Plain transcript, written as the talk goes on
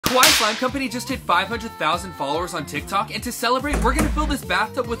Kawaii Slime Company just hit 500,000 followers on TikTok, and to celebrate, we're gonna fill this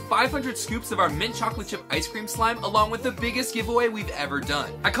bathtub with 500 scoops of our mint chocolate chip ice cream slime, along with the biggest giveaway we've ever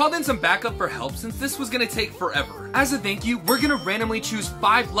done. I called in some backup for help since this was gonna take forever. As a thank you, we're gonna randomly choose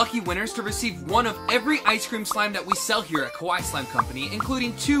 5 lucky winners to receive one of every ice cream slime that we sell here at Kawaii Slime Company,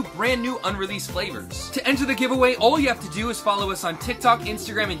 including 2 brand new unreleased flavors. To enter the giveaway, all you have to do is follow us on TikTok,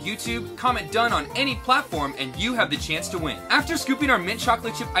 Instagram, and YouTube, comment done on any platform, and you have the chance to win. After scooping our mint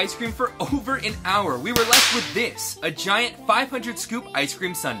chocolate chip ice cream for over an hour, we were left with this, a giant 500 scoop ice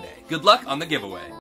cream sundae. Good luck on the giveaway.